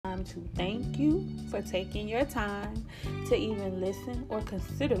want to thank you for taking your time to even listen or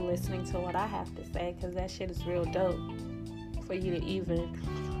consider listening to what I have to say, because that shit is real dope for you to even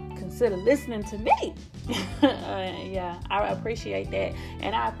consider listening to me. Yeah, I appreciate that.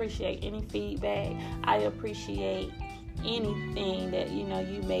 And I appreciate any feedback. I appreciate anything that,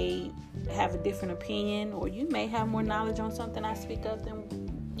 you may have a different opinion, or you may have more knowledge on something I speak of, then,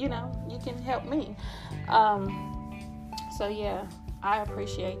 you can help me. So yeah, I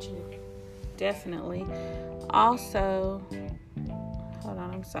appreciate you. Definitely. Also, hold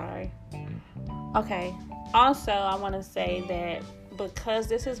on, I'm sorry. Okay. Also, I want to say that because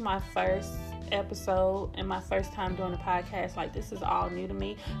this is my first episode and my first time doing a podcast, like, this is all new to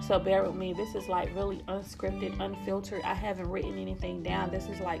me, so bear with me. This is like really unscripted, unfiltered. I haven't written anything down. This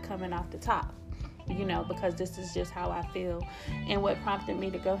is like coming off the top, because this is just how I feel. And what prompted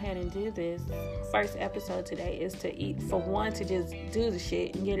me to go ahead and do this first episode today is to just do the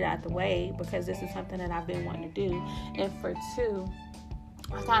shit and get it out the way, because this is something that I've been wanting to do. And for two,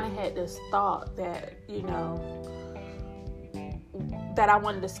 I kind of had this thought that, that I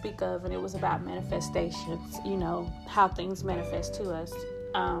wanted to speak of, and it was about manifestations, how things manifest to us.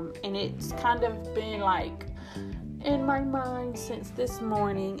 And it's kind of been like in my mind since this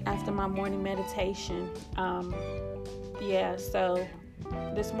morning after my morning meditation. So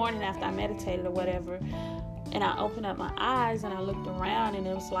this morning after I meditated or whatever, and I opened up my eyes and I looked around, and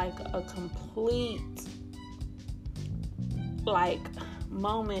it was like a complete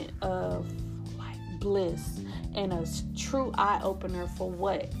moment of bliss and a true eye-opener for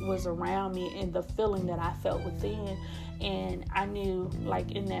what was around me and the feeling that I felt within. And I knew,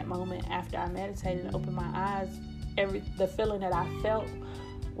 in that moment after I meditated and opened my eyes, the feeling that I felt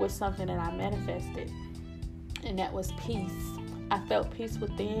was something that I manifested, and that was peace. I felt peace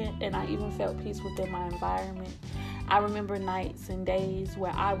within, and I even felt peace within my environment. I remember nights and days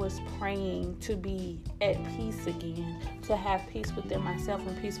where I was praying to be at peace again, to have peace within myself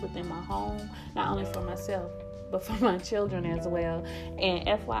and peace within my home, not only for myself, but for my children as well. And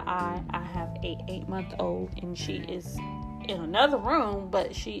FYI, I have a 8-month-old, and she is in another room,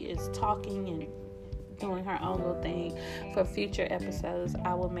 but she is talking and doing her own little thing. For future episodes,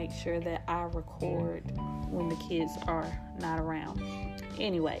 I will make sure that I record when the kids are not around.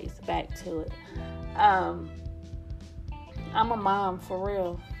 Anyways, back to it. I'm a mom for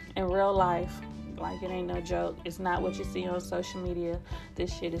real, in real life. It ain't no joke. It's not what you see on social media.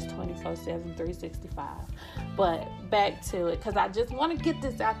 This shit is 24/7, 365. But back to it, because I just want to get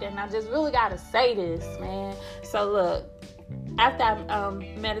this out there, and I just really got to say this, man. So look, after I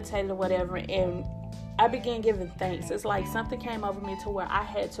meditated or whatever, and I began giving thanks. It's like something came over me to where I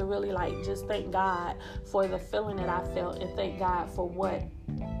had to really just thank God for the feeling that I felt, and thank God for what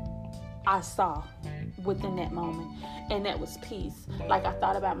I saw within that moment, and that was peace. I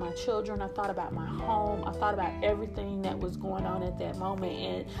thought about my children, I thought about my home, I thought about everything that was going on at that moment,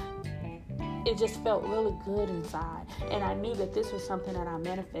 and it just felt really good inside. And I knew that this was something that I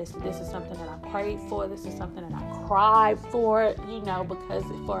manifested. This is something that I prayed for. This is something that I cried for, because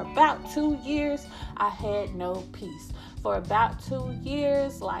for about 2 years I had no peace. For about 2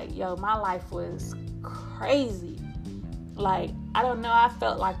 years, my life was crazy. I don't know, I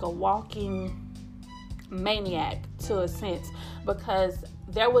felt like a walking maniac to a sense, because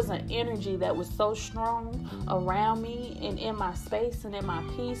there was an energy that was so strong around me and in my space and in my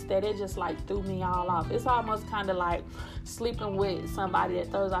peace that it just threw me all off. It's almost kind of like sleeping with somebody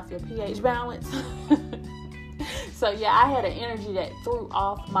that throws off your pH balance. So yeah, I had an energy that threw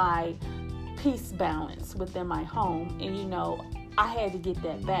off my peace balance within my home, and I had to get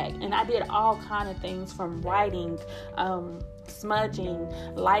that back. And I did all kind of things, from writing, smudging,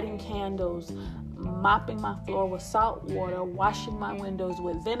 lighting candles, mopping my floor with salt water, washing my windows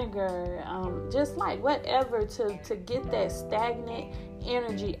with vinegar, just whatever to get that stagnant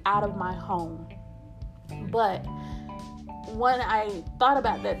energy out of my home. But when I thought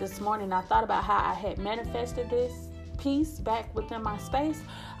about that this morning, I thought about how I had manifested this peace back within my space.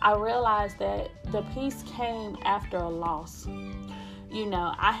 I realized that the peace came after a loss.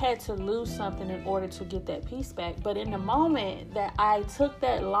 I had to lose something in order to get that peace back. But in the moment that I took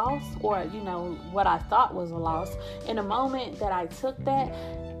that loss, or, what I thought was a loss, in the moment that I took that,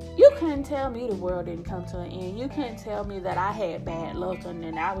 you couldn't tell me the world didn't come to an end. You couldn't tell me that I had bad luck and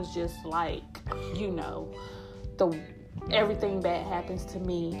then I was just everything bad happens to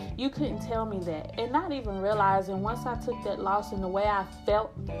me. You couldn't tell me that. And not even realizing, once I took that loss and the way I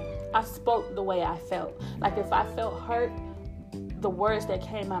felt, I spoke the way I felt. If I felt hurt, the words that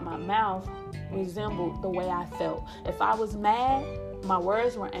came out my mouth resembled the way I felt. If I was mad, my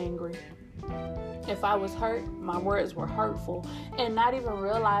words were angry. If I was hurt, my words were hurtful, and not even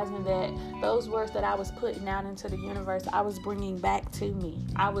realizing that those words that I was putting out into the universe, I was bringing back to me.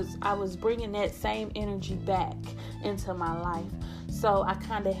 I was bringing that same energy back into my life. So I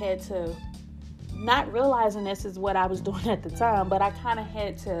kind of had to, not realizing this is what I was doing at the time, but I kind of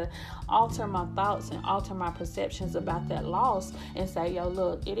had to alter my thoughts and alter my perceptions about that loss and say, yo,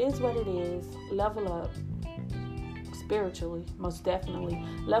 look, it is what it is. Level up spiritually, most definitely.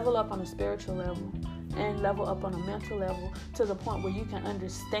 Level up on a spiritual level and level up on a mental level to the point where you can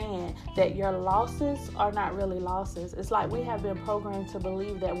understand that your losses are not really losses. It's like we have been programmed to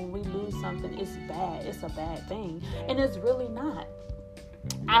believe that when we lose something, it's bad. It's a bad thing. And it's really not.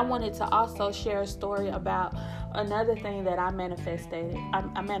 I wanted to also share a story about another thing that I manifested.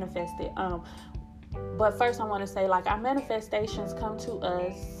 But first I want to say, like, our manifestations come to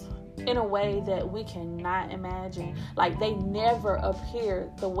us in a way that we cannot imagine. Like, they never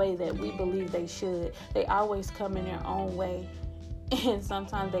appear the way that we believe they should. They always come in their own way, and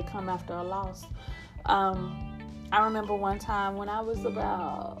sometimes they come after a loss. I remember one time when I was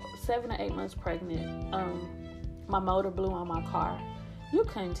about 7 or 8 months pregnant, my motor blew on my car. You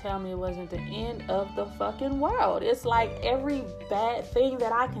couldn't tell me it wasn't the end of the fucking world. It's like every bad thing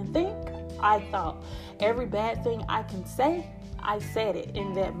that I can think, I thought. Every bad thing I can say, I said it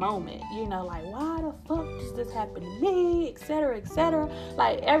in that moment. You know, like, why the fuck does this happen to me, etc., etc.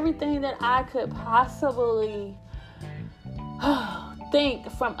 Like, everything that I could possibly think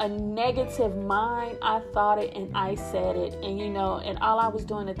from a negative mind, I thought it and I said it. And, you know, and all I was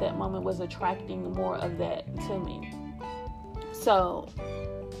doing at that moment was attracting more of that to me. So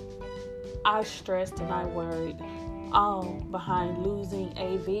I stressed and I worried, all behind losing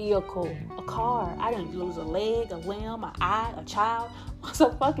a vehicle, a car. I didn't lose a leg, a limb, an eye, a child. It's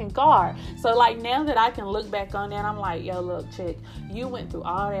a fucking car. So, like, now that I can look back on that, I'm like, yo, look, chick, you went through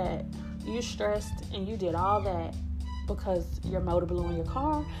all that. You stressed and you did all that because your motor blew in your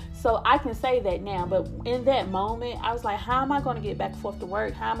car. So I can say that now, but in that moment, I was like, how am I going to get back and forth to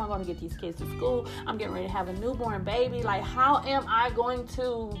work? How am I going to get these kids to school? I'm getting ready to have a newborn baby. Like, how am I going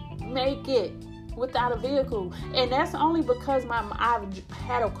to make it without a vehicle? And that's only because I've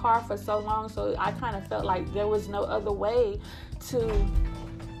had a car for so long, so I kind of felt like there was no other way to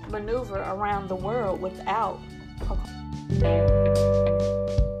maneuver around the world without a car.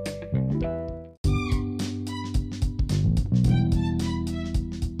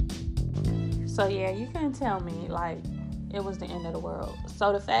 So yeah, you couldn't tell me like it was the end of the world.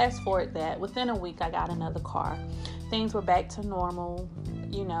 So to fast forward that, within a week I got another car. Things were back to normal.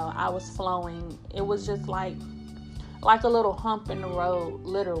 You know, I was flowing. It was just like a little hump in the road,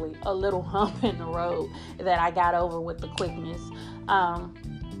 literally a little hump in the road that I got over with the quickness.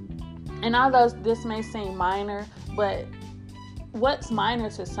 And although this may seem minor, but what's minor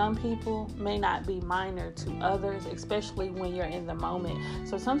to some people may not be minor to others, especially when you're in the moment.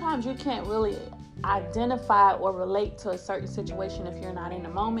 So sometimes you can't really identify or relate to a certain situation if you're not in the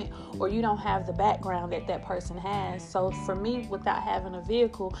moment or you don't have the background that that person has. So for me, without having a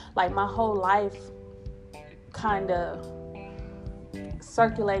vehicle, like my whole life kind of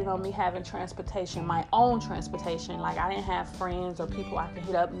circulating on me having transportation, my own transportation. Like, I didn't have friends or people I could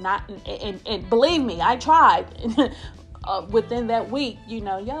hit up. And believe me, I tried. Within that week, you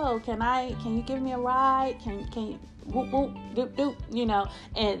know, yo, can you give me a ride? Can you whoop whoop doop doop, you know?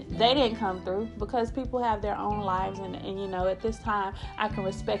 And they didn't come through because people have their own lives, and you know, at this time I can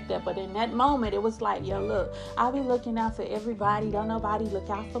respect that. But in that moment, it was like, yo, look, I'll be looking out for everybody. Don't nobody look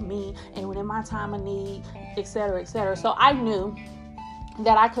out for me. And when in my time of need, etc., etc. So I knew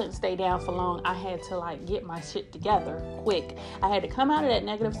that I couldn't stay down for long. I had to like get my shit together quick. I had to come out of that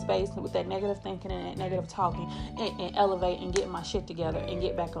negative space with that negative thinking and that negative talking and elevate and get my shit together and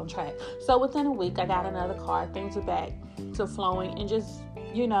get back on track. So within a week, I got another car. Things are back to flowing and just,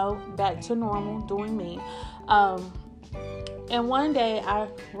 you know, back to normal, doing me. And one day I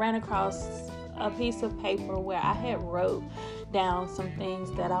ran across a piece of paper where I had wrote down some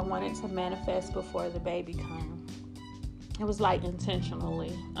things that I wanted to manifest before the baby came. It was like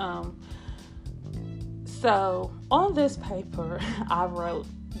intentionally. So on this paper, I wrote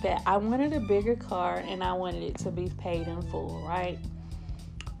that I wanted a bigger car and I wanted it to be paid in full, right?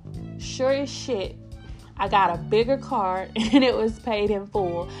 Sure as shit, I got a bigger car and it was paid in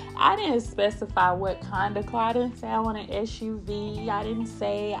full. I didn't specify what kind of car. I didn't say I want an SUV. I didn't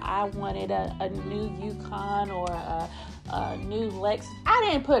say I wanted a new Yukon or a new Lexus. I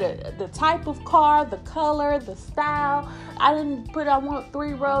didn't put the type of car, the color, the style. I didn't put I want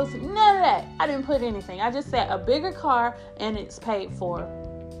 3 rows. None of that. I didn't put anything. I just said a bigger car and it's paid for.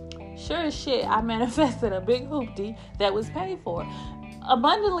 Sure as shit, I manifested a big hoopty that was paid for.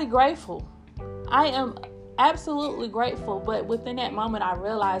 Abundantly grateful. I am absolutely grateful. But within that moment, I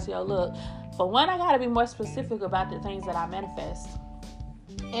realized, look, for one, I got to be more specific about the things that I manifest.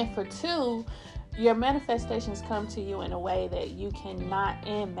 And for two, your manifestations come to you in a way that you cannot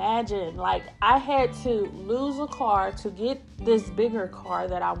imagine. Like, I had to lose a car to get this bigger car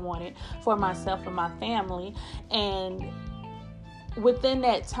that I wanted for myself and my family. And within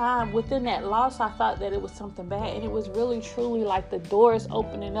that time, within that loss, I thought that it was something bad. And it was really, truly like the doors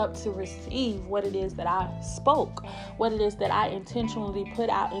opening up to receive what it is that I spoke, what it is that I intentionally put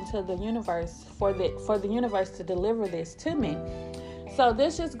out into the universe for the universe to deliver this to me. So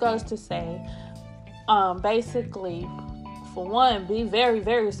this just goes to say, basically, for one, be very,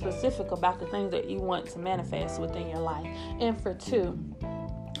 very specific about the things that you want to manifest within your life. And for two,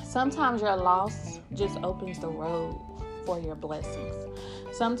 sometimes your loss just opens the road for your blessings.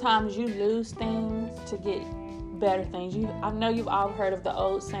 Sometimes you lose things to get better things. I know you've all heard of the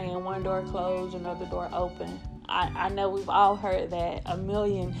old saying, one door closed, another door open. I know we've all heard that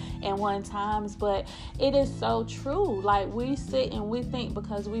 1,000,001 times, but it is so true. Like, we sit and we think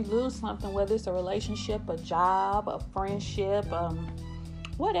because we lose something, whether it's a relationship, a job, a friendship,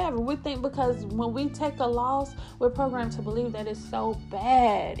 whatever, we think because when we take a loss, we're programmed to believe that it's so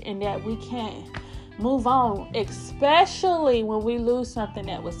bad and that we can't move on, especially when we lose something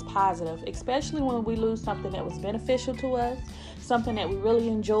that was positive, especially when we lose something that was beneficial to us, something that we really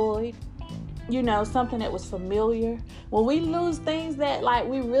enjoyed, something that was familiar. When we lose things that like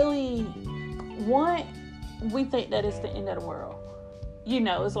we really want, we think that it's the end of the world.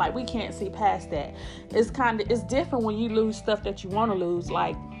 It's like we can't see past that. It's different when you lose stuff that you want to lose,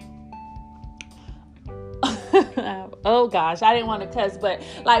 like oh gosh, I didn't want to cuss, but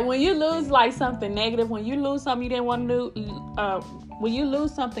like when you lose like something negative, when you lose something you didn't want to do, when you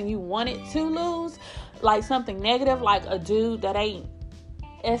lose something you wanted to lose, like something negative, like a dude that ain't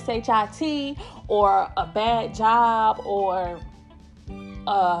SHIT, or a bad job, or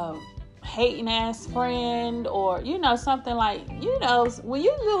a hating ass friend, or something like, when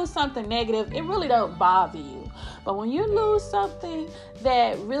you lose something negative, it really don't bother you. But when you lose something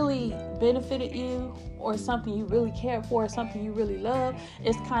that really benefited you, or something you really cared for, or something you really love,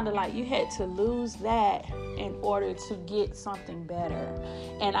 it's kind of like you had to lose that in order to get something better.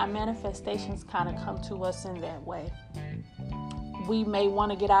 And our manifestations kind of come to us in that way. We may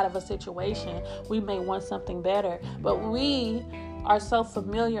want to get out of a situation, we may want something better, but we are so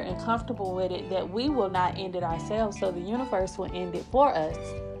familiar and comfortable with it that we will not end it ourselves. So the universe will end it for us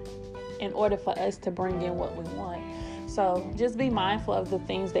in order for us to bring in what we want. So just be mindful of the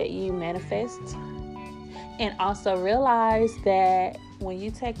things that you manifest, and also realize that when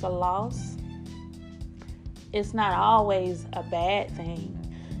you take a loss, it's not always a bad thing.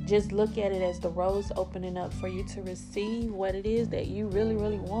 Just look at it as the roads opening up for you to receive what it is that you really,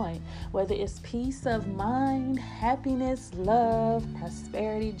 really want. Whether it's peace of mind, happiness, love,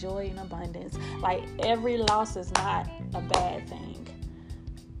 prosperity, joy, and abundance. Like, every loss is not a bad thing.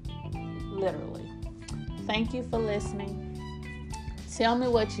 Literally. Thank you for listening. Tell me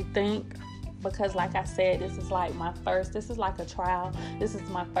what you think. Because like I said, this is like a trial. This is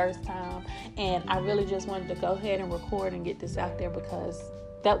my first time. And I really just wanted to go ahead and record and get this out there, because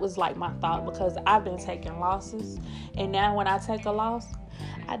that was like my thought, because I've been taking losses, and now when I take a loss,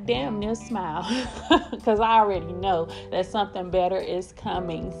 I damn near smile because I already know that something better is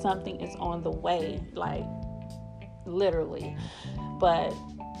coming, something is on the way, like literally. But